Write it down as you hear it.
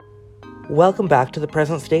Welcome back to The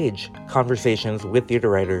Present Stage, Conversations with Theater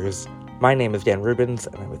Writers. My name is Dan Rubens,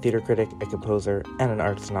 and I'm a theater critic, a composer, and an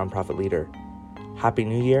arts nonprofit leader. Happy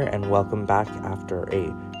New Year, and welcome back after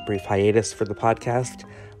a brief hiatus for the podcast.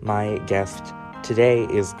 My guest today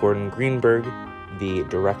is Gordon Greenberg, the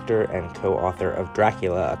director and co-author of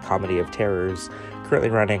Dracula, a comedy of terrors, currently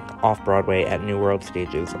running off-Broadway at New World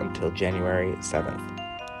Stages until January 7th.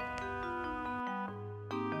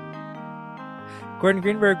 Gordon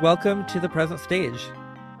Greenberg, welcome to The Present Stage.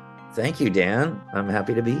 Thank you, Dan. I'm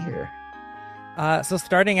happy to be here. So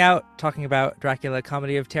starting out talking about Dracula,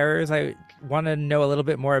 Comedy of Terrors, I want to know a little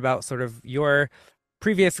bit more about sort of your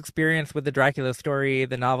previous experience with the Dracula story,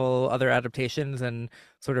 the novel, other adaptations, and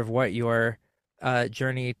sort of what your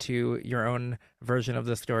journey to your own version of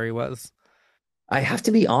the story was. I have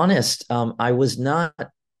to be honest, I was not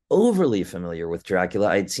overly familiar with Dracula.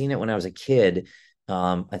 I'd seen it when I was a kid.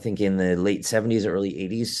 I think in the late 70s, early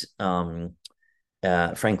 80s,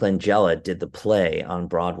 Frank Langella did the play on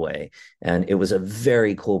Broadway, and it was a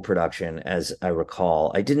very cool production, as I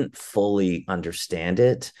recall. I didn't fully understand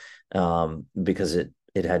it because it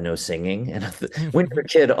had no singing. And when you're a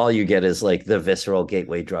kid, all you get is like the visceral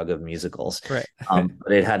gateway drug of musicals. Right.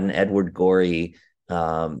 But it had an Edward Gorey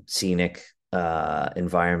scenic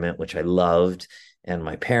environment, which I loved, and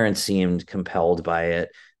my parents seemed compelled by it.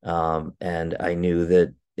 And I knew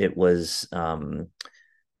that it was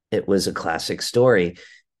a classic story.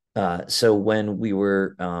 So when we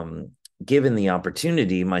were given the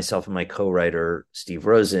opportunity, myself and my co-writer, Steve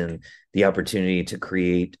Rosen, the opportunity to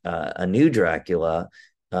create a new Dracula,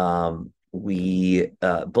 we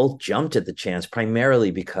both jumped at the chance, primarily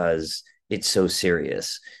because it's so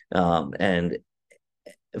serious. And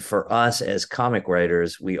for us as comic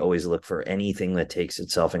writers, we always look for anything that takes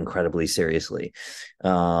itself incredibly seriously.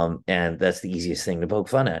 And that's the easiest thing to poke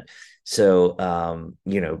fun at. So,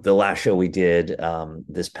 the last show we did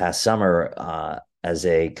this past summer as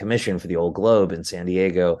a commission for the Old Globe in San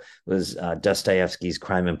Diego was Dostoevsky's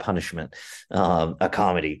Crime and Punishment, a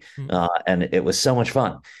comedy. And it was so much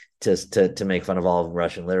fun to make fun of all of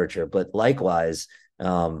Russian literature. But likewise,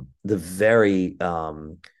 the very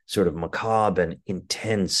sort of macabre and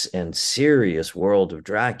intense and serious world of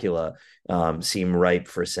Dracula seem ripe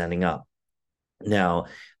for setting up. Now,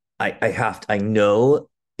 I know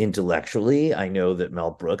intellectually, I know that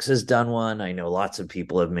Mel Brooks has done one. I know lots of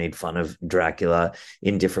people have made fun of Dracula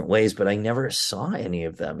in different ways, but I never saw any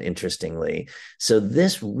of them, interestingly. So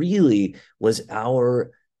this really was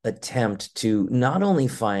our attempt to not only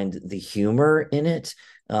find the humor in it,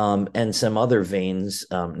 and some other veins,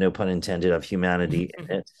 no pun intended, of humanity in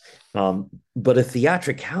it, but a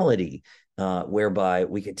theatricality whereby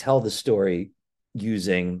we could tell the story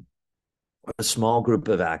using a small group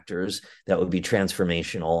of actors that would be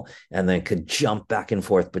transformational and then could jump back and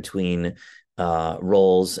forth between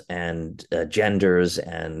roles and genders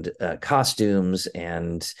and costumes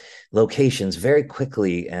and locations very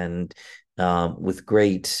quickly and with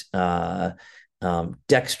great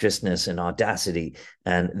dexterousness and audacity.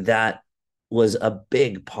 And that was a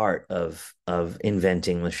big part of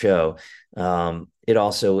inventing the show. It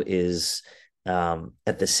also is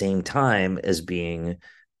at the same time as being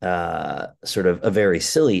sort of a very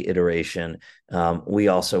silly iteration. We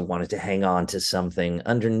also wanted to hang on to something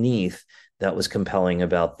underneath that was compelling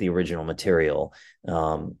about the original material,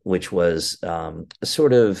 which was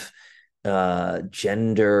sort of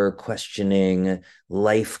gender questioning,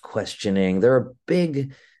 life questioning. There are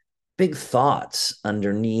big thoughts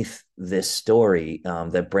underneath this story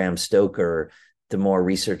that Bram Stoker, the more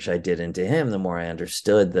research I did into him, the more I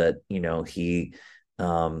understood that, he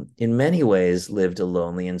in many ways lived a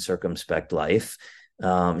lonely and circumspect life.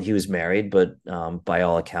 He was married, but by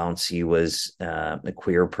all accounts, he was a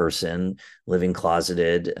queer person, living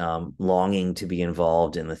closeted, longing to be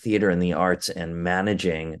involved in the theater and the arts and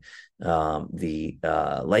managing the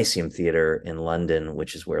Lyceum Theatre in London,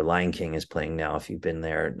 which is where Lion King is playing now, if you've been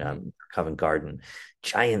there, Covent Garden,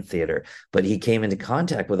 giant theater. But he came into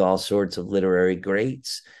contact with all sorts of literary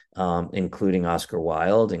greats, including Oscar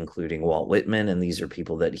Wilde, including Walt Whitman, and these are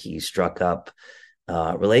people that he struck up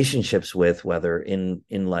relationships with, whether in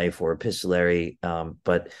life or epistolary,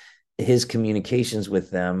 but his communications with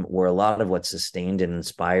them were a lot of what sustained and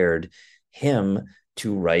inspired him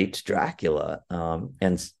to write Dracula.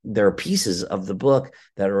 And there are pieces of the book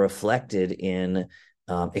that are reflected in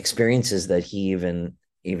experiences that he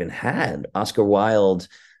even had. Oscar Wilde,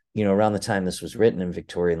 around the time this was written in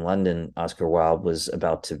Victorian London, Oscar Wilde was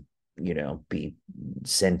about to be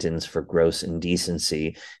sentenced for gross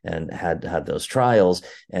indecency and had those trials.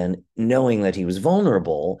 And knowing that he was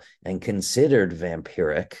vulnerable and considered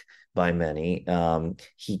vampiric, by many.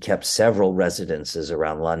 He kept several residences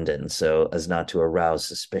around London so as not to arouse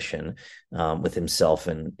suspicion with himself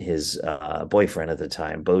and his boyfriend at the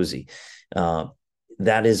time, Bosie. Uh,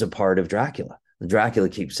 that is a part of Dracula. Dracula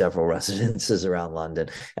keeps several residences around London,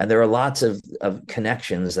 and there are lots of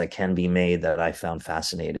connections that can be made that I found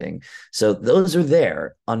fascinating. So those are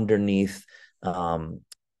there underneath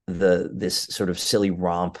this sort of silly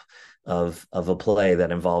romp of a play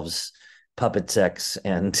that involves puppet sex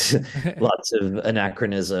and lots of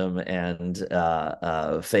anachronism and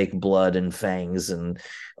fake blood and fangs and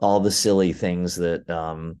all the silly things that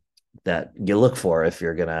you look for if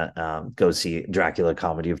you're gonna go see Dracula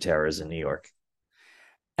Comedy of Terrors in New York.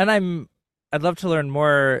 And I'd love to learn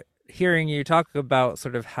more hearing you talk about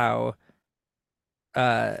sort of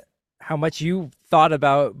uh how much you thought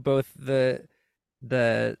about both the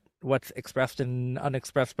what's expressed and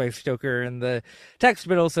unexpressed by Stoker in the text,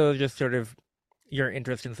 but also just sort of your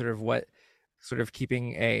interest in sort of what sort of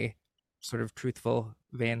keeping a sort of truthful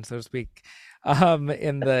vein, so to speak,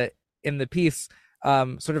 in the piece.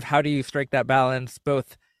 Sort of how do you strike that balance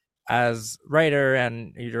both as writer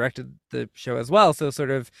and you directed the show as well? So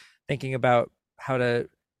sort of thinking about how to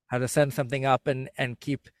send something up and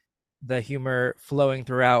keep the humor flowing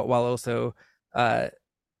throughout while also uh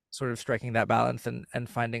sort of striking that balance and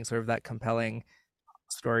finding sort of that compelling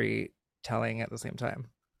storytelling at the same time.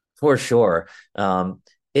 For sure.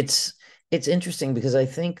 It's it's interesting because I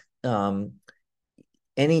think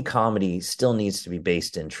any comedy still needs to be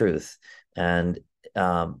based in truth, and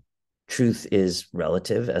um, truth is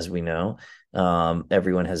relative, as we know.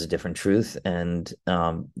 Everyone has a different truth, and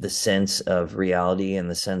the sense of reality and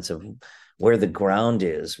the sense of where the ground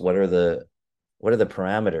is, what are the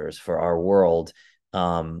parameters for our world,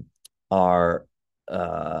 um, are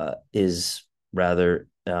is rather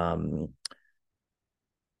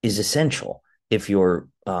is essential if you're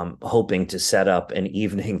hoping to set up an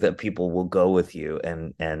evening that people will go with you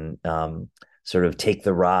and sort of take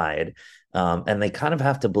the ride. And they kind of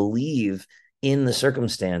have to believe in the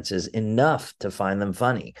circumstances enough to find them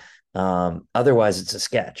funny. Otherwise, it's a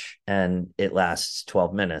sketch and it lasts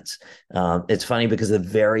 12 minutes. It's funny because the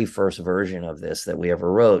very first version of this that we ever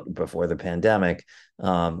wrote before the pandemic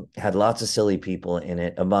had lots of silly people in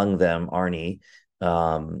it, among them Arnie.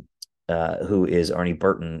 Who is Arnie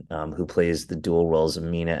Burton, who plays the dual roles of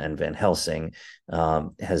Mina and Van Helsing,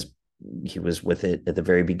 has he was with it at the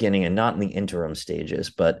very beginning and not in the interim stages,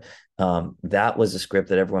 but that was a script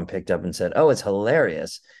that everyone picked up and said, "Oh, it's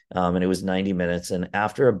hilarious," and it was 90 minutes, and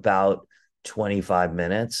after about 25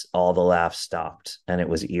 minutes, all the laughs stopped, and it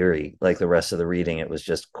was eerie. Like the rest of the reading, it was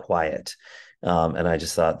just quiet. And I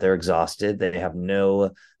just thought they're exhausted. They have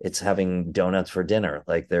no, it's having donuts for dinner.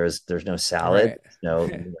 Like there's no salad. Right.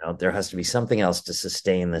 No, there has to be something else to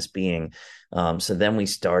sustain this being. So then we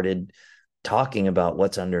started talking about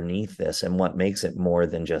what's underneath this and what makes it more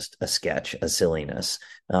than just a sketch, a silliness.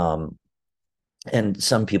 And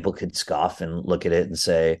some people could scoff and look at it and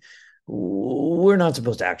say, we're not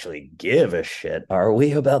supposed to actually give a shit, are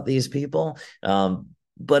we, about these people?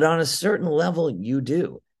 But on a certain level, you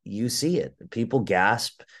do. You see it. People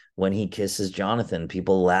gasp when he kisses Jonathan.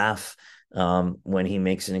 People laugh when he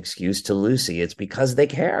makes an excuse to Lucy. It's because they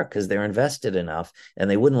care, because they're invested enough, and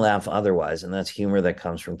they wouldn't laugh otherwise. And that's humor that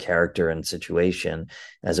comes from character and situation,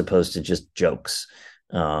 as opposed to just jokes,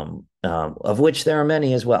 of which there are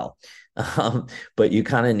many as well. But you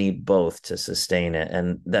kind of need both to sustain it.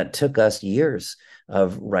 And that took us years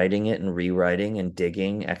of writing it and rewriting and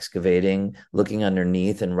digging, excavating, looking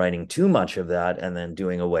underneath and writing too much of that and then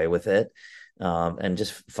doing away with it. And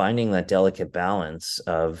just finding that delicate balance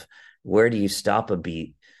of where do you stop a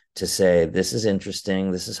beat to say, this is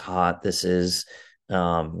interesting, this is hot, this is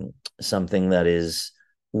something that is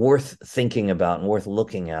worth thinking about and worth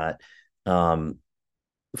looking at.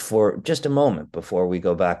 For just a moment before we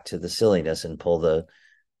go back to the silliness and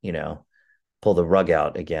you know, pull the rug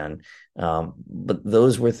out again. But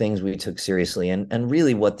those were things we took seriously. And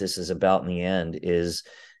really what this is about in the end is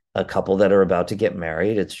a couple that are about to get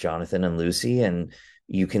married. It's Jonathan and Lucy. And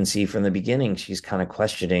you can see from the beginning, she's kind of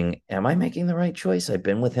questioning, am I making the right choice? I've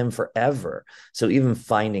been with him forever. So even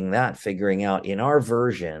finding that, figuring out in our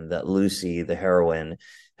version that Lucy, the heroine,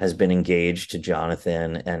 has been engaged to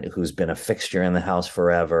Jonathan and who's been a fixture in the house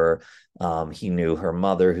forever. He knew her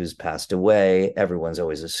mother who's passed away. Everyone's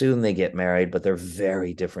always assumed they get married, but they're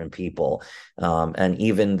very different people. And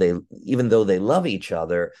even though they love each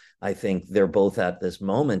other, I think they're both at this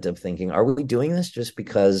moment of thinking, are we doing this just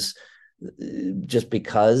because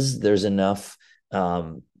there's enough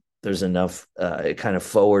kind of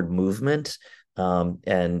forward movement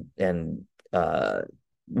and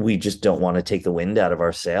we just don't want to take the wind out of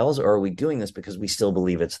our sails, or are we doing this because we still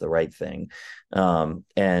believe it's the right thing?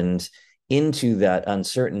 And into that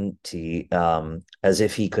uncertainty, as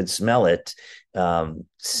if he could smell it,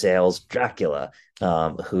 sails Dracula,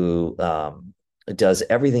 who does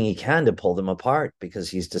everything he can to pull them apart, because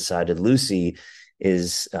he's decided Lucy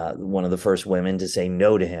is one of the first women to say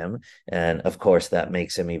no to him. And of course, that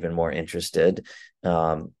makes him even more interested.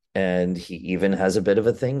 And he even has a bit of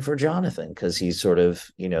a thing for Jonathan, because he's sort of,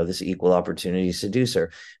 this equal opportunity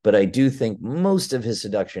seducer. But I do think most of his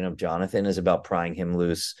seduction of Jonathan is about prying him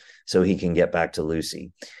loose so he can get back to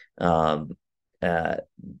Lucy. Um,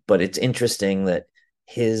 but it's interesting that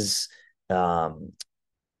his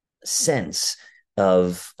sense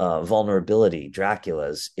of vulnerability,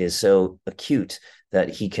 Dracula's, is so acute that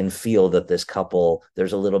he can feel that this couple,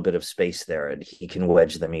 there's a little bit of space there, and he can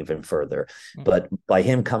wedge them even further. But by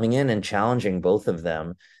him coming in and challenging both of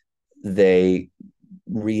them, they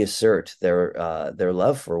reassert their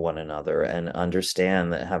love for one another, and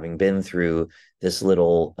understand that, having been through this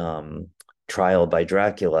little trial by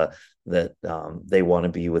Dracula, that they want to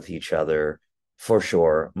be with each other for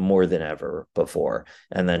sure, more than ever before.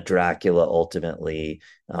 And that Dracula ultimately,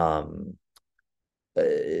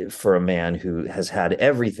 for a man who has had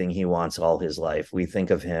everything he wants all his life, we think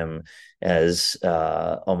of him as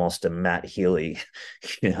almost a Matt Healy,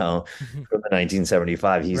 from the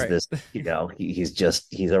 1975. He's Right. this,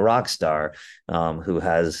 he's a rock star, who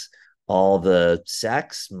has all the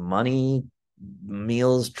sex, money,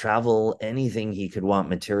 meals, travel, anything he could want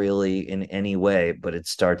materially in any way, but it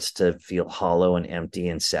starts to feel hollow and empty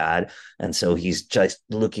and sad. And so he's just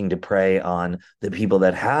looking to prey on the people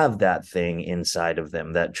that have that thing inside of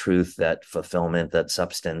them, that truth, that fulfillment, that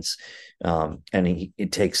substance. And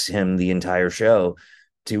it takes him the entire show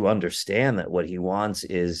to understand that what he wants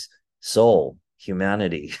is soul,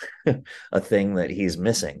 humanity, a thing that he's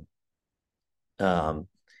missing.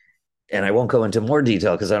 And I won't go into more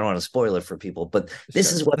detail because I don't want to spoil it for people, but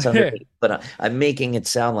this is what's underneath. But I'm making it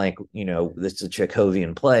sound like, this is a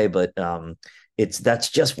Chekhovian play, but that's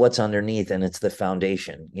just what's underneath, and it's the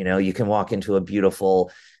foundation. You can walk into a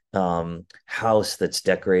beautiful house that's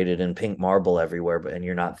decorated in pink marble everywhere, and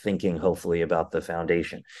you're not thinking, hopefully, about the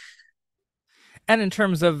foundation. And in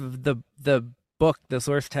terms of the book, the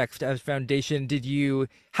source text as foundation,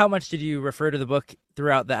 how much did you refer to the book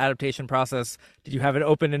throughout the adaptation process? Did you have it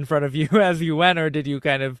open in front of you as you went, or did you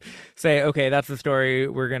kind of say, okay, that's the story,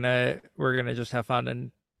 we're gonna just have fun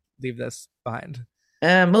and leave this behind?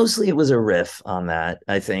 Mostly it was a riff on that.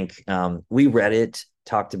 I think we read it,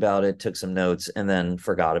 talked about it, took some notes, and then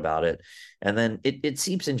forgot about it. And then it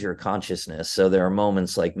seeps into your consciousness. So there are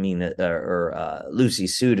moments like me or Lucy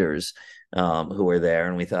Suitors, who were there,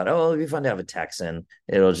 and we thought, oh, it'd be fun to have a Texan.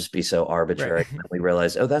 It'll just be so arbitrary. Right. And we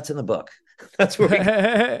realized, oh, that's in the book. That's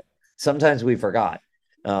where sometimes we forgot.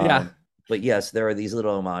 Yeah. But yes, there are these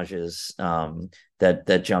little homages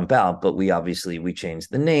that jump out. But we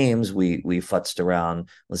changed the names. We futzed around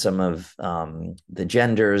with some of the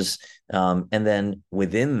genders, and then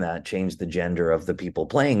within that, changed the gender of the people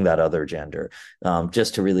playing that other gender,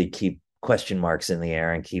 just to really keep question marks in the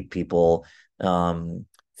air and keep people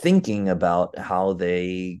thinking about how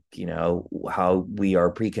how we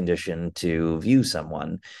are preconditioned to view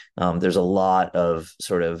someone. There's a lot of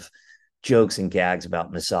sort of jokes and gags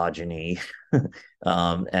about misogyny.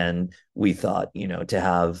 And we thought, to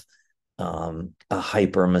have a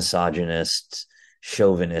hyper misogynist,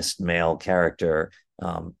 chauvinist male character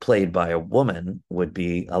played by a woman would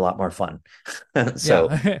be a lot more fun. So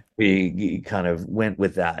Yeah. we kind of went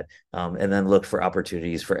with that, and then looked for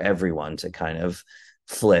opportunities for everyone to kind of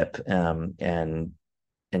flip and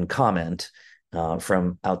comment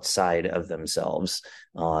from outside of themselves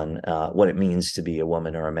on what it means to be a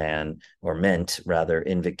woman or a man, or meant rather,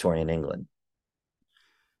 in Victorian England.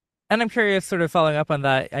 And I'm curious, sort of following up on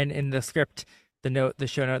that, and in the script, the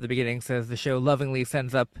show note at the beginning says the show lovingly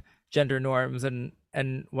sends up gender norms,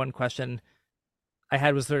 and one question I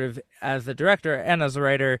had was, sort of, as a director and as a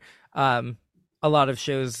writer, a lot of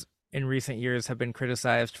shows in recent years have been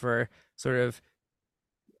criticized for sort of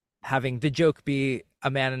having the joke be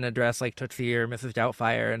a man in a dress like Tootsie or Mrs.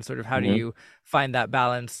 Doubtfire, and sort of how do Mm-hmm. you find that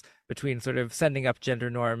balance between sort of sending up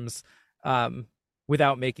gender norms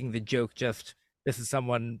without making the joke just, this is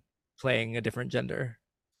someone playing a different gender?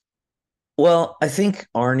 Well, I think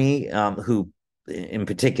Arnie, who in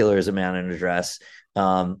particular is a man in a dress,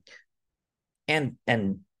 um, and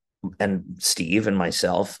Steve and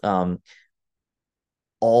myself,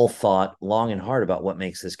 all thought long and hard about what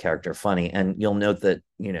makes this character funny. And you'll note that,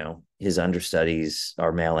 his understudies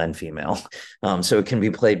are male and female. So it can be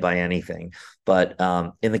played by anything. But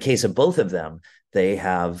in the case of both of them, they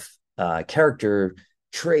have character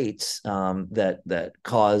traits that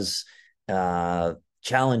cause uh,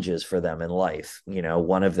 challenges for them in life.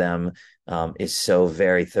 One of them is so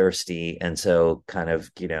very thirsty and so kind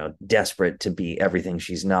of desperate to be everything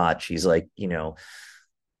she's not. She's like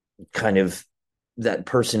kind of that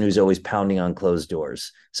person who's always pounding on closed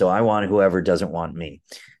doors. So I want whoever doesn't want me.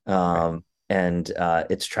 Right. And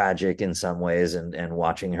it's tragic in some ways, and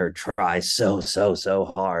watching her try so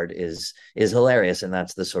hard is hilarious, and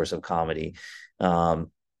that's the source of comedy. And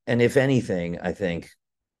if anything, I think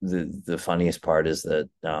the funniest part is that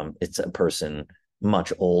it's a person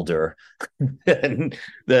much older than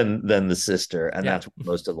the sister, and Yeah. that's where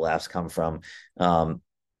most of the laughs come from.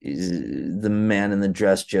 The man in the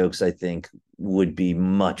dress jokes, I think, would be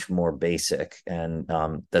much more basic, and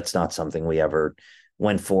that's not something we ever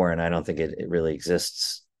went for, and I don't think it really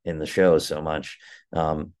exists in the show so much.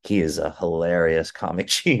 He is a hilarious comic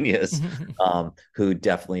genius, who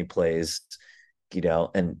definitely plays,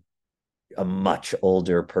 and a much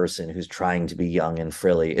older person who's trying to be young and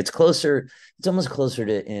frilly. It's almost closer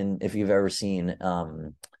to, in if you've ever seen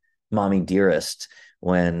Mommy Dearest,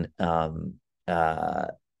 when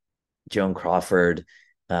Joan Crawford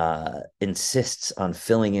insists on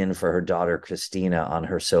filling in for her daughter Christina on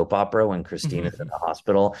her soap opera when Christina's in the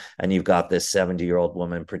hospital, and you've got this 70-year-old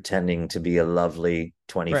woman pretending to be a lovely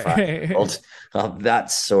 25-year-old. Right.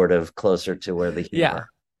 That's sort of closer to where the Yeah. humor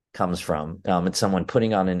comes from. It's someone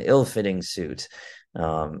putting on an ill-fitting suit.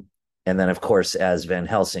 And then, of course, as Van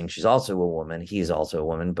Helsing, she's also a woman. He's also a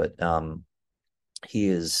woman, but he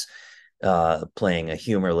is playing a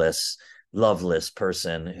humorless, loveless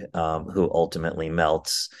person who ultimately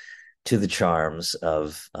melts to the charms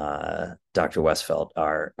of Dr. Westfeldt,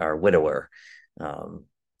 our widower.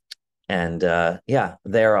 And yeah,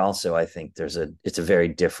 there also, I think it's a very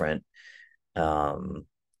different,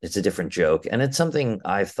 it's a different joke, and it's something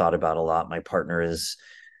I've thought about a lot. My partner is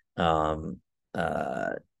um,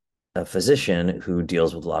 uh, a physician who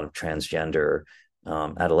deals with a lot of transgender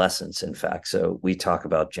adolescents, in fact. So we talk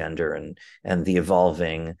about gender and the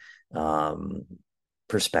evolving um,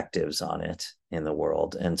 perspectives on it in the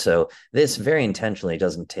world. And so this very intentionally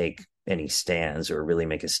doesn't take any stands or really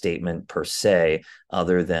make a statement per se,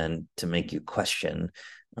 other than to make you question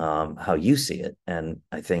how you see it. And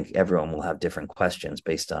I think everyone will have different questions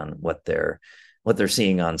based on what they're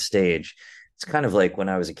seeing on stage. It's kind of like when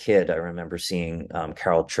I was a kid, I remember seeing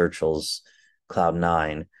Carol Churchill's Cloud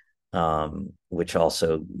Nine, which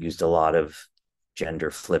also used a lot of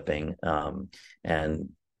gender flipping, and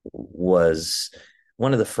was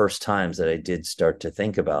one of the first times that I did start to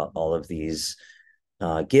think about all of these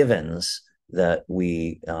givens that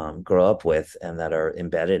we grow up with and that are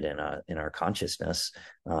embedded in our consciousness.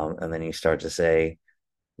 And then you start to say,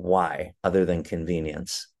 why, other than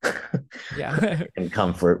convenience Yeah. and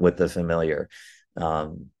comfort with the familiar?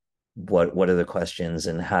 Um, what are the questions,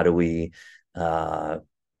 and uh, how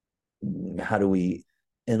do we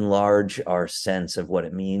enlarge our sense of what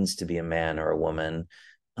it means to be a man or a woman,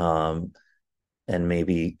 um, and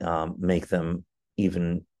maybe make them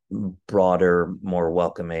even broader, more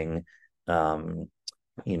welcoming, um,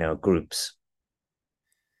 groups.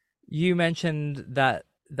 You mentioned that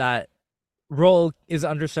role is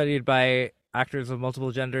understudied by actors of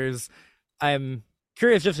multiple genders. I'm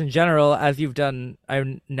curious, just in general, as you've done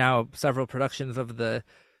I'm now several productions of the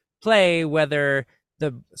play, whether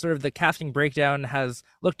the sort of the casting breakdown has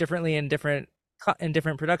looked differently in different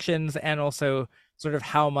productions, and also sort of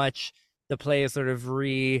how much the play is sort of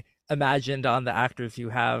reimagined on the actors you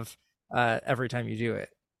have every time you do it.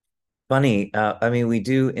 Funny, I mean, we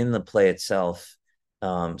do in the play itself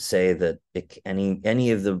say that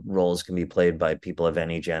any of the roles can be played by people of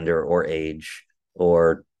any gender or age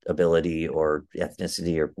or ability or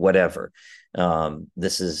ethnicity or whatever.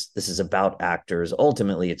 This is about actors.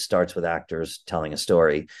 Ultimately, it starts with actors telling a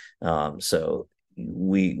story. So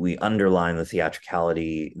we underline the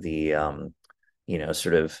theatricality, the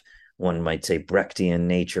sort of, one might say, Brechtian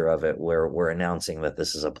nature of it, where we're announcing that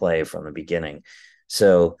this is a play from the beginning.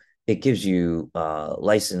 So it gives you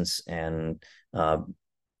license and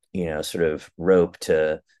sort of rope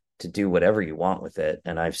to do whatever you want with it.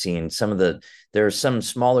 And I've seen there are some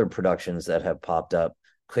smaller productions that have popped up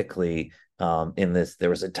quickly. In this, there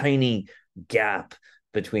was a tiny gap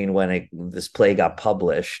between when this play got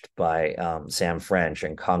published by Sam French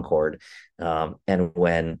and Concord, and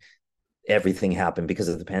when everything happened because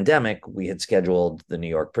of the pandemic. We had scheduled the New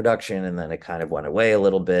York production, and then it kind of went away a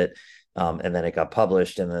little bit. And then it got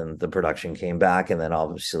published, and then the production came back, and then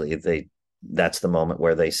obviously that's the moment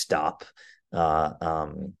where they stop uh,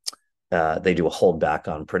 um, they do a holdback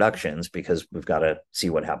on productions because we've got to see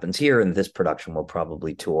what happens here, and this production will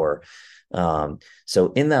probably tour.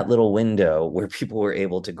 So in that little window where people were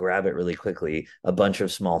able to grab it really quickly, a bunch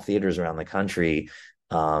of small theaters around the country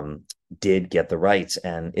did get the rights.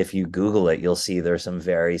 And if you Google it, you'll see there's some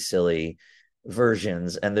very silly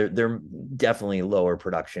versions, and they're definitely lower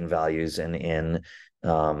production values. And in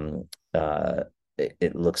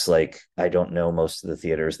it looks like, I don't know most of the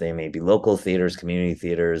theaters. They may be local theaters, community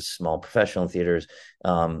theaters, small professional theaters.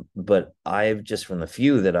 But I've just, from the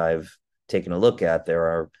few that I've taken a look at, there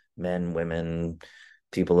are men, women,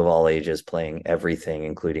 people of all ages playing everything,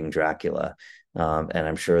 including Dracula. And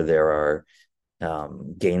I'm sure there are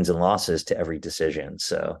gains and losses to every decision.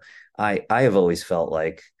 So I have always felt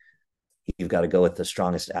like you've got to go with the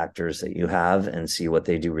strongest actors that you have and see what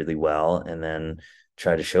they do really well, and then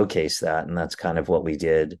try to showcase that. And that's kind of what we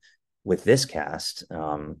did with this cast,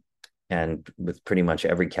 and with pretty much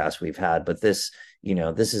every cast we've had. But this,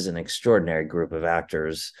 this is an extraordinary group of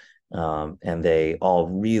actors, and they all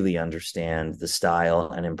really understand the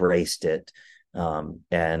style and embraced it,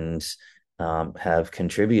 and have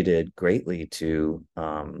contributed greatly to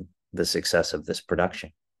the success of this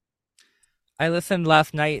production. I listened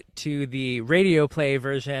last night to the radio play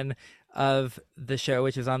version of the show,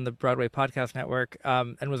 which is on the Broadway Podcast Network,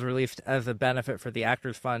 and was released as a benefit for the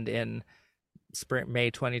Actors Fund in spring,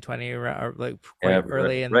 May 2020, or like quite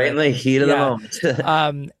early in in the heat of the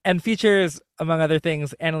moment. And features, among other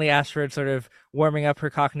things, Annalee Ashford sort of warming up her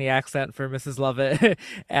Cockney accent for Mrs. Lovett,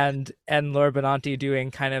 and Laura Benanti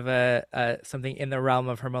doing kind of a something in the realm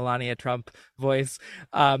of her Melania Trump voice.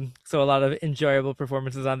 So a lot of enjoyable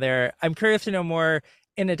performances on there. I'm curious to know more,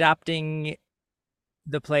 in adapting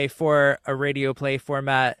the play for a radio play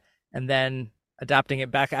format and then adapting it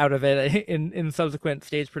back out of it in subsequent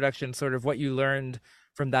stage production, sort of what you learned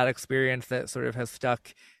from that experience that sort of has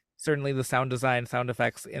stuck. Certainly the sound design, sound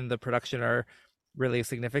effects in the production are really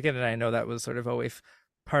significant, and I know that was sort of always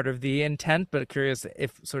part of the intent, but curious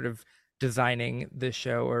if sort of designing the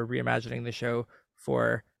show or reimagining the show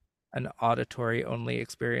for an auditory only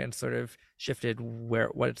experience sort of shifted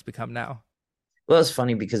what it's become now. Well, it's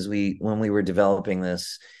funny because when we were developing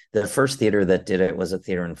this, the first theater that did it was a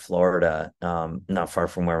theater in Florida, not far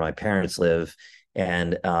from where my parents live.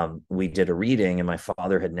 And we did a reading, and my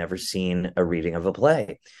father had never seen a reading of a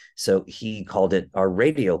play. So he called it our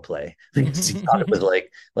radio play because he thought it was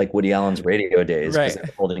like Woody Allen's radio days, because right.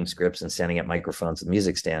 they were holding scripts and standing at microphones with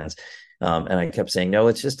music stands. And I kept saying, no,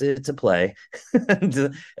 it's a play. And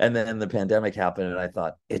then the pandemic happened, and I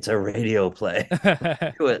thought, it's a radio play.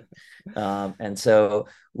 Do it. And so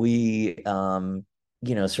we,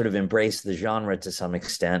 sort of embraced the genre to some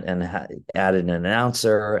extent, and added an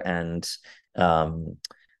announcer, and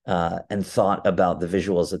thought about the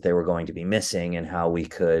visuals that they were going to be missing and how we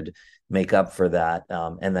could make up for that.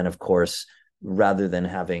 And then, of course, rather than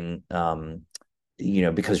having,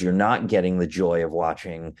 because you're not getting the joy of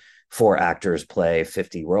watching 4 actors play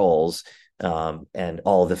 50 roles, and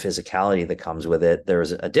all the physicality that comes with it,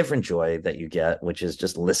 there's a different joy that you get, which is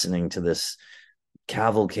just listening to this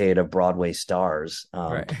cavalcade of Broadway stars,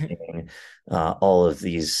 playing all of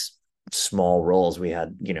these small roles. We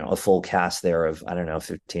had, a full cast there of, I don't know,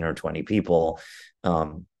 15 or 20 people.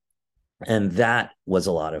 And that was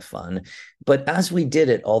a lot of fun. But as we did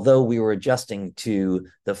it, although we were adjusting to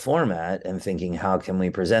the format and thinking, how can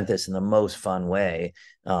we present this in the most fun way,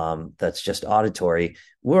 that's just auditory,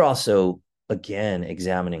 we're also, again,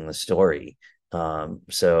 examining the story.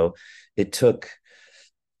 So it took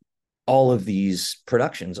all of these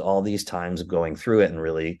productions, all these times of going through it and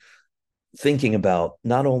really thinking about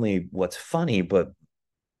not only what's funny, but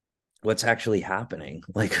what's actually happening.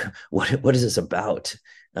 Like, what is this about?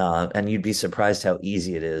 And you'd be surprised how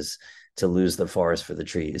easy it is to lose the forest for the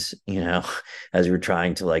trees, as you're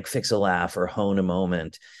trying to like fix a laugh or hone a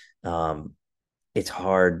moment. It's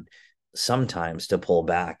hard sometimes to pull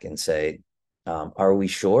back and say, are we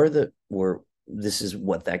sure that this is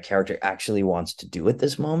what that character actually wants to do at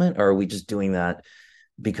this moment? Or are we just doing that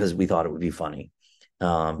because we thought it would be funny?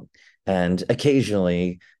 And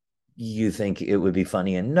occasionally you think it would be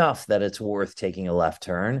funny enough that it's worth taking a left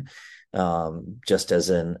turn, just as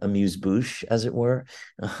an amuse-bouche, as it were.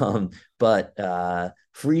 But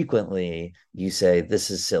frequently you say, this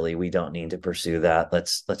is silly. We don't need to pursue that.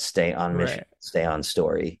 Let's stay on mission, right. Stay on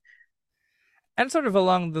story. And sort of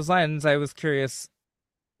along those lines, I was curious,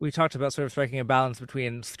 we talked about sort of striking a balance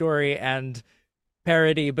between story and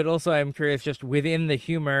parody, but also I'm curious, just within the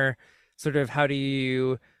humor, sort of how do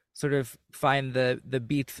you sort of find the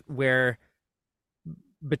beats where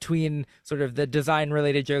between sort of the design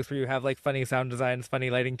related jokes where you have like funny sound designs, funny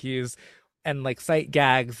lighting cues, and like sight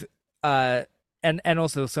gags, uh and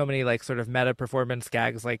also so many like sort of meta performance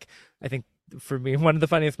gags. Like I think for me one of the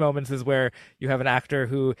funniest moments is where you have an actor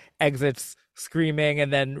who exits screaming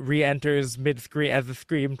and then re-enters mid-scream as the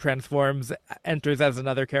scream transforms, enters as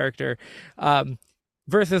another character,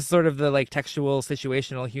 versus sort of the like textual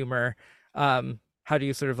situational humor. How do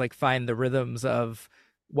you sort of like find the rhythms of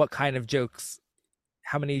what kind of jokes,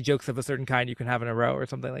 how many jokes of a certain kind you can have in a row or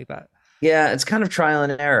something like that? Yeah, it's kind of trial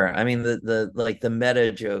and error. I mean, the like the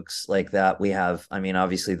meta jokes like that we have. I mean,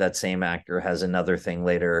 obviously that same actor has another thing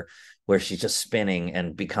later where she's just spinning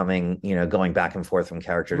and becoming, going back and forth from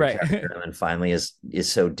character to character, Right. and then finally is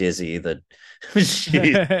so dizzy that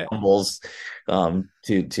she stumbles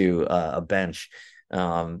to a bench.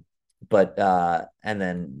 But and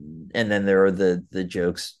then there are the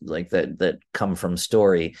jokes like that come from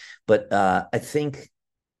story. But I think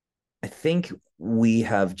we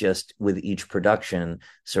have just with each production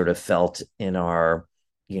sort of felt in our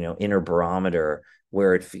inner barometer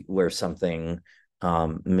where something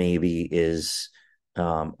maybe is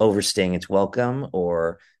overstaying its welcome,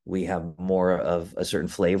 or we have more of a certain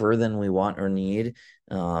flavor than we want or need,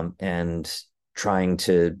 and trying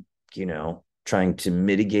to trying to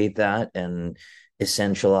mitigate that and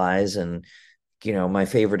essentialize. And my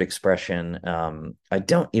favorite expression, I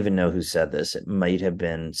don't even know who said this. It might have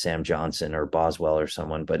been Sam Johnson or Boswell or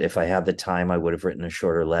someone, but if I had the time, I would have written a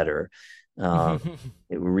shorter letter. Um,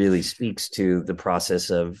 it really speaks to the process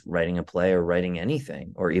of writing a play or writing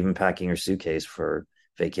anything, or even packing your suitcase for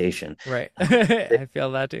vacation. Right. It, I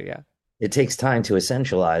feel that too, yeah. it takes time to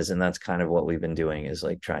essentialize, and that's kind of what we've been doing, is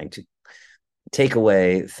like trying to take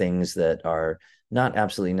away things that are not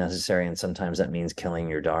absolutely necessary, and sometimes that means killing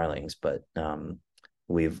your darlings. But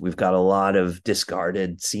we've got a lot of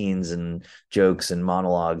discarded scenes and jokes and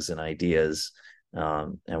monologues and ideas,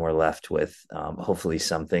 and we're left with hopefully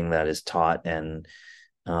something that is taut and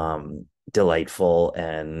delightful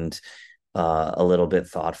and a little bit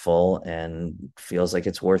thoughtful and feels like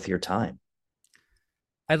it's worth your time.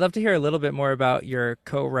 I'd love to hear a little bit more about your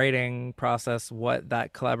co-writing process, what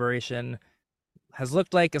that collaboration has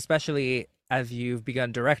looked like, especially as you've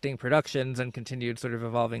begun directing productions and continued sort of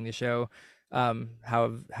evolving the show.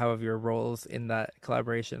 How have your roles in that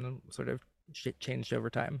collaboration sort of changed over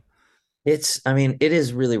time? I mean, it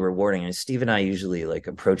is really rewarding. And Steve and I usually like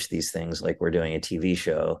approach these things like we're doing a TV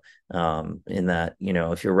show. In that,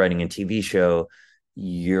 if you're writing a TV show,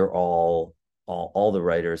 you're all the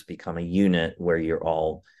writers become a unit where you're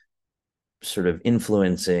all sort of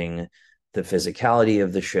influencing the physicality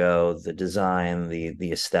of the show, the design,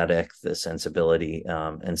 the aesthetic, the sensibility.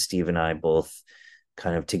 And Steve and I both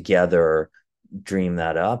kind of together dream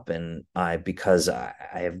that up. And because I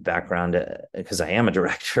have background, because I am a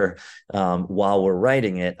director, while we're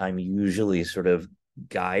writing it, I'm usually sort of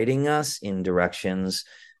guiding us in directions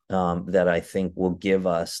that I think will give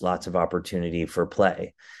us lots of opportunity for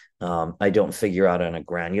play. I don't figure out on a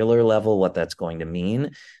granular level what that's going to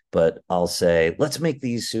mean, but I'll say, let's make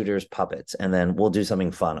these suitors puppets, and then we'll do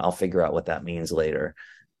something fun. I'll figure out what that means later.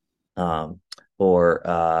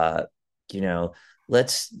 Or you know,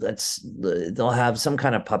 let's they'll have some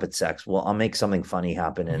kind of puppet sex. Well, I'll make something funny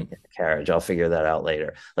happen in the carriage. I'll figure that out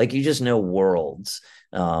later. Like, you just know worlds.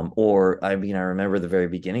 Or I mean, I remember the very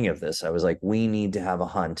beginning of this. I was like, we need to have a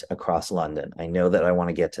hunt across London. I know that I want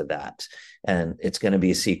to get to that, and it's going to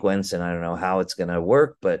be a sequence, and I don't know how it's going to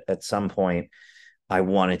work, but at some point I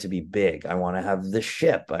want it to be big. I want to have the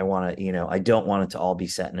ship. I want to, I don't want it to all be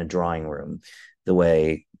set in a drawing room the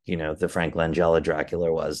way, the Frank Langella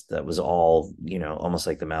Dracula was. That was all, almost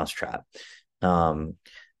like the Mousetrap. Um,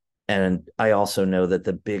 and I also know that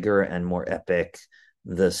the bigger and more epic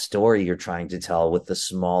the story you're trying to tell, with the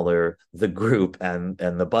smaller the group and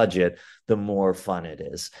the budget, the more fun it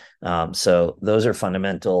is. So those are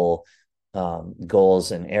fundamental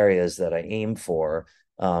goals and areas that I aim for.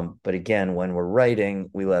 But again, when we're writing,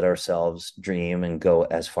 we let ourselves dream and go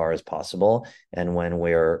as far as possible. And when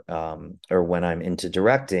or when I'm into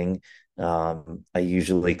directing, I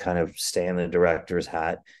usually kind of stay in the director's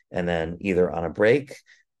hat, and then either on a break,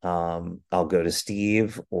 I'll go to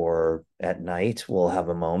Steve, or at night we'll have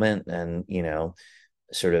a moment and,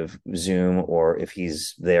 sort of Zoom, or if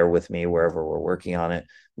he's there with me, wherever we're working on it,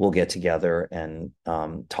 we'll get together and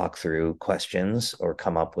talk through questions or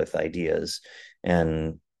come up with ideas.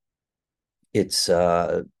 And it's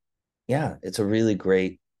yeah, it's a really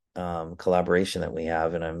great collaboration that we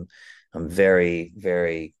have, and I'm very,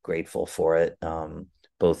 very grateful for it,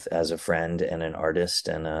 both as a friend and an artist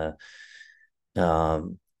and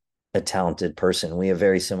um, a talented person. We have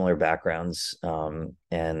very similar backgrounds,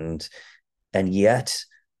 and yet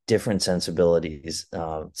different sensibilities.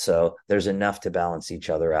 So there's enough to balance each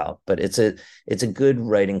other out. But it's a good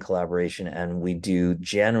writing collaboration, and we do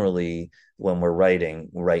generally, when we're writing,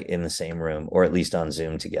 write in the same room or at least on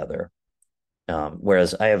Zoom together.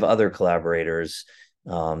 Whereas I have other collaborators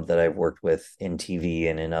that I've worked with in TV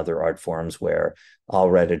and in other art forms where I'll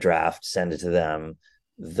write a draft, send it to them.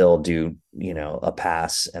 They'll do, a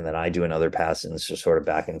pass, and then I do another pass, and it's just sort of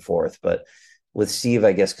back and forth. But with Steve,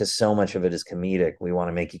 I guess because so much of it is comedic, we want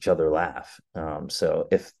to make each other laugh. So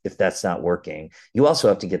if that's not working, you also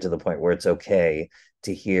have to get to the point where it's okay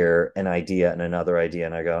to hear an idea and another idea,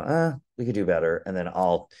 and I go, we could do better, and then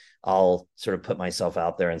I'll sort of put myself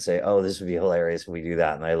out there and say, oh, this would be hilarious if we do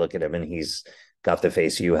that. And I look at him and he's got the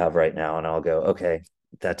face you have right now. And I'll go, okay,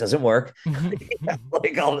 that doesn't work.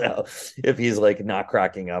 Like, I'll know if he's like not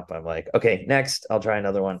cracking up. I'm like, okay, next, I'll try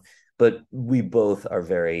another one. But we both are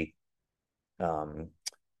very, are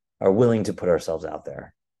willing to put ourselves out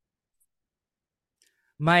there.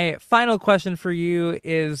 My final question for you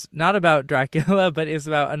is not about Dracula, but is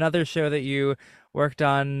about another show that you worked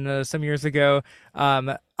on some years ago.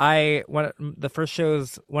 I one of the first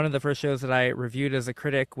shows that I reviewed as a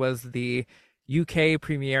critic was the UK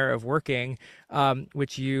premiere of Working,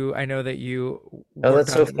 which I know that you Oh, worked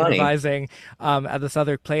that's so on funny. improvising at the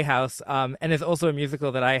Southwark Playhouse, and it's also a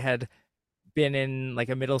musical that I had been in like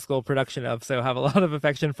a middle school production of, so have a lot of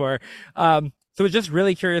affection for. So we're just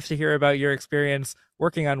really curious to hear about your experience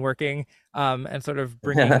working on Working, and sort of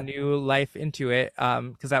bringing new life into it,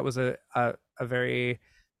 because that was a very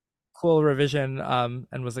cool revision,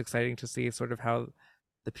 and was exciting to see sort of how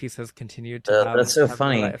the piece has continued to That's so have new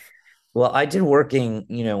funny. life. Well, I did Working,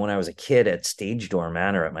 when I was a kid at Stage Door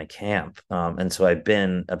Manor at my camp. And so I've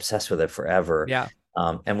been obsessed with it forever. Yeah.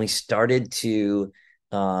 And we started to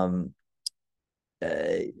um,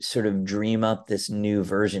 sort of dream up this new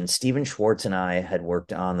version. Stephen Schwartz and I had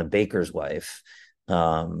worked on The Baker's Wife,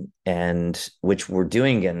 and which we're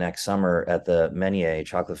doing again next summer at the Menier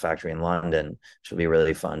Chocolate Factory in London, which will be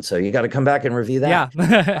really fun. So you got to come back and review that.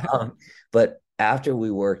 Yeah. But after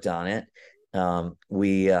we worked on it,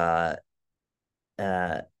 we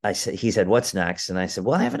he said, what's next? And I said,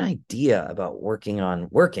 well, I have an idea about working on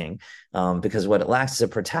Working, because what it lacks is a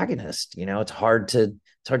protagonist. It's hard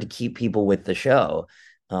to keep people with the show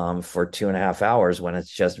for 2.5 hours when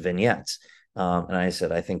it's just vignettes. And I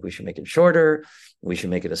said, I think we should make it shorter. We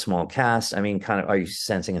should make it a small cast. I mean, kind of, are you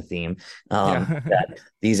sensing a theme? Yeah. That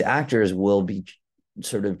these actors will be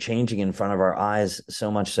sort of changing in front of our eyes,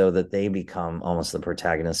 so much so that they become almost the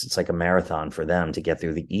protagonists. It's like a marathon for them to get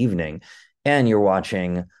through the evening. And you're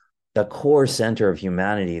watching the core center of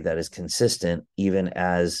humanity that is consistent, even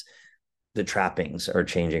as the trappings are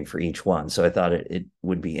changing for each one. So I thought it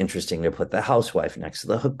would be interesting to put the housewife next to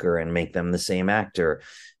the hooker and make them the same actor.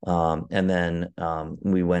 And then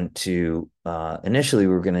we went to, initially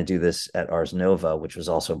we were going to do this at Ars Nova, which was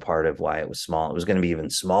also part of why it was small. It was going to be even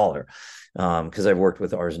smaller, because I've worked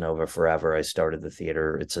with Ars Nova forever. I started the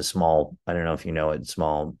theater. It's a small, I don't know if you know it,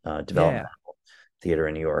 small development Yeah. theater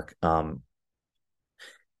in New York.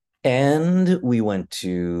 And we went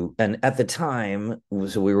to, and at the time,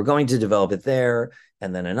 so we were going to develop it there.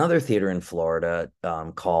 And then another theater in Florida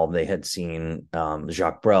called, they had seen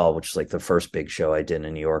Jacques Brel, which is like the first big show I did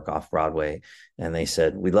in New York off Broadway. And they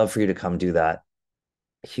said, we'd love for you to come do that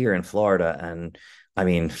here in Florida. And I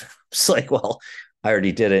mean, it's like, well, I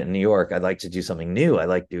already did it in New York. I'd like to do something new. I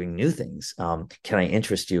like doing new things. Can I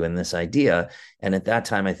interest you in this idea? And at that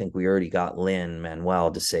time, I think we already got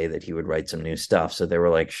Lin-Manuel to say that he would write some new stuff. So they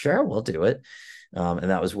were like, sure, we'll do it.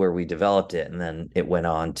 And that was where we developed it. And then it went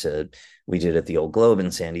on to, we did it at the Old Globe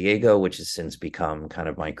in San Diego, which has since become kind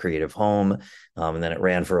of my creative home. And then it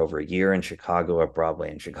ran for over a year in Chicago, at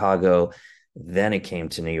Broadway in Chicago. Then it came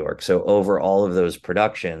to New York. So over all of those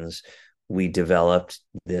productions, we developed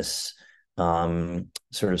this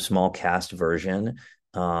sort of small cast version,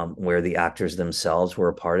 where the actors themselves were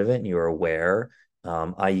a part of it and you were aware.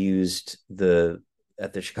 I used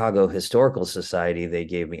at the Chicago Historical Society, they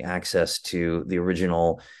gave me access to the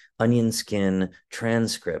original onion skin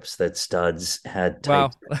transcripts that Studs had Wow.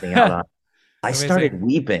 typed everything out on. I started Amazing.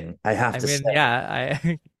 weeping, I have I to say. mean, yeah,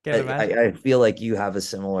 I can imagine. I feel like you have a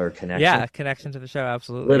similar connection. Yeah, connection to the show,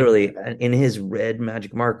 absolutely. Literally, in his red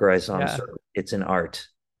magic marker, I saw him Yeah. sort of, it's an art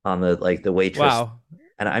on the waitress, Wow.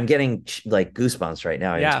 and I'm getting like goosebumps right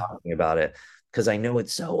now even Yeah. talking about it, because I know it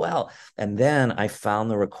so well. And then I found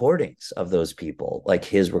the recordings of those people, like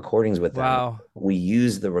his recordings with them. Wow. We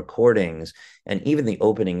used the recordings, and even the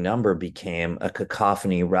opening number became a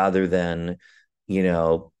cacophony rather than, you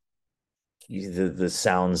know, the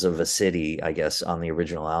sounds of a city, I guess, on the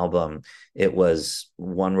original album. It was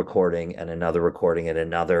one recording and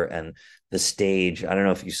another, and the stage, I don't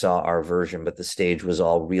know if you saw our version, but the stage was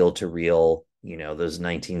all reel to reel, those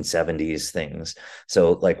 1970s things.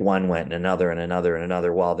 So like one went and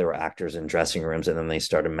another while there were actors in dressing rooms, and then they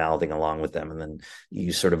started mouthing along with them, and then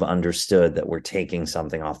you sort of understood that we're taking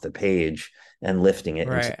something off the page and lifting it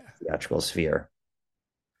into Right. the theatrical sphere.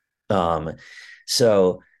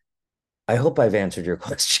 So I hope I've answered your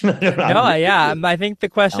question. I don't know. No, I'm yeah, really I think the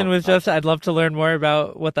question out. was just I'd love to learn more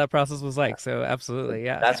about what that process was like. So absolutely,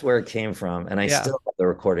 yeah. That's where it came from, and I Yeah. still have the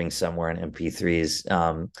recording somewhere in MP3s.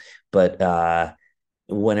 But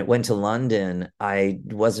when it went to London, I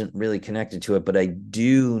wasn't really connected to it, but I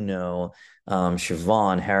do know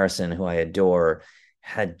Siobhan Harrison, who I adore,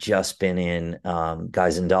 had just been in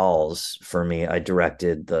Guys and Dolls for me. I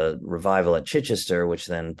directed the revival at Chichester, which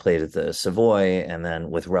then played at the Savoy, and then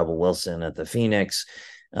with Rebel Wilson at the Phoenix.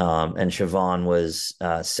 And Siobhan was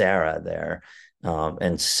Sarah there,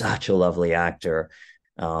 and such a lovely actor.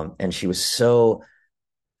 And she was so,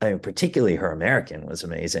 I mean, particularly her American was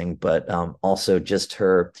amazing, but also just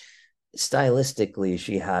her stylistically,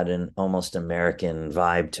 she had an almost American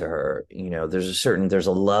vibe to her. There's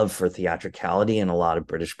a love for theatricality in a lot of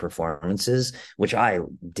British performances, which I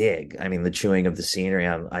dig. I mean, the chewing of the scenery,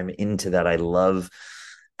 I'm into that. I love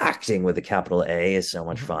acting with a capital A is so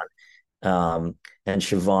much Mhm. fun. And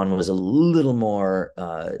Siobhan was a little more,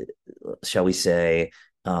 shall we say,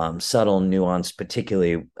 subtle, nuanced,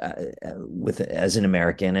 particularly with as an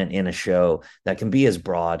American and in a show that can be as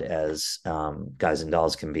broad as Guys and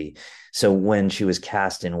Dolls can be. So when she was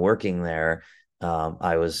cast in working there,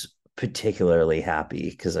 I was particularly happy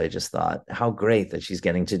because I just thought how great that she's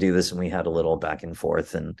getting to do this, and we had a little back and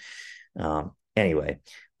forth. And anyway,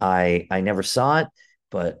 I never saw it,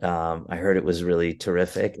 but I heard it was really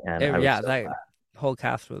terrific, and I was Yeah, so that glad. whole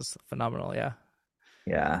cast was phenomenal. Yeah.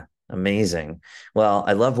 Yeah, amazing. Well,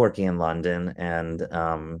 I love working in London, and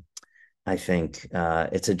I think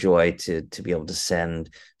it's a joy to be able to send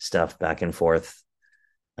stuff back and forth,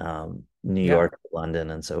 New Yeah. York, London,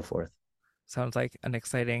 and so forth. Sounds like an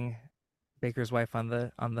exciting Baker's wife on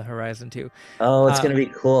the horizon too. Oh, it's Uh, going to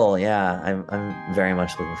be cool. Yeah, I'm very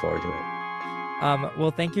much looking forward to it.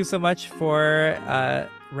 well, thank you so much for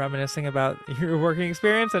reminiscing about your working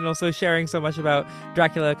experience and also sharing so much about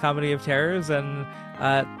Dracula, Comedy of Terrors. And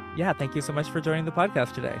yeah, thank you so much for joining the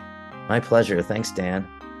podcast today. My pleasure. Thanks, Dan.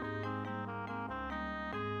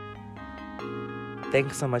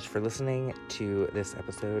 Thanks so much for listening to this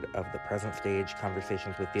episode of the Present Stage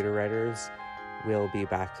Conversations with Theater Writers. We'll be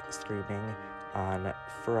back streaming on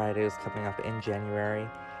Fridays coming up in January,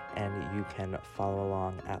 and you can follow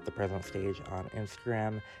along at the Present Stage on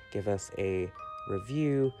Instagram. Give us a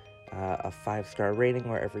review, a 5-star rating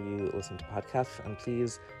wherever you listen to podcasts, and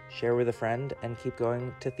please share with a friend and keep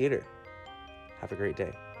going to theater. Have a great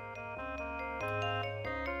day.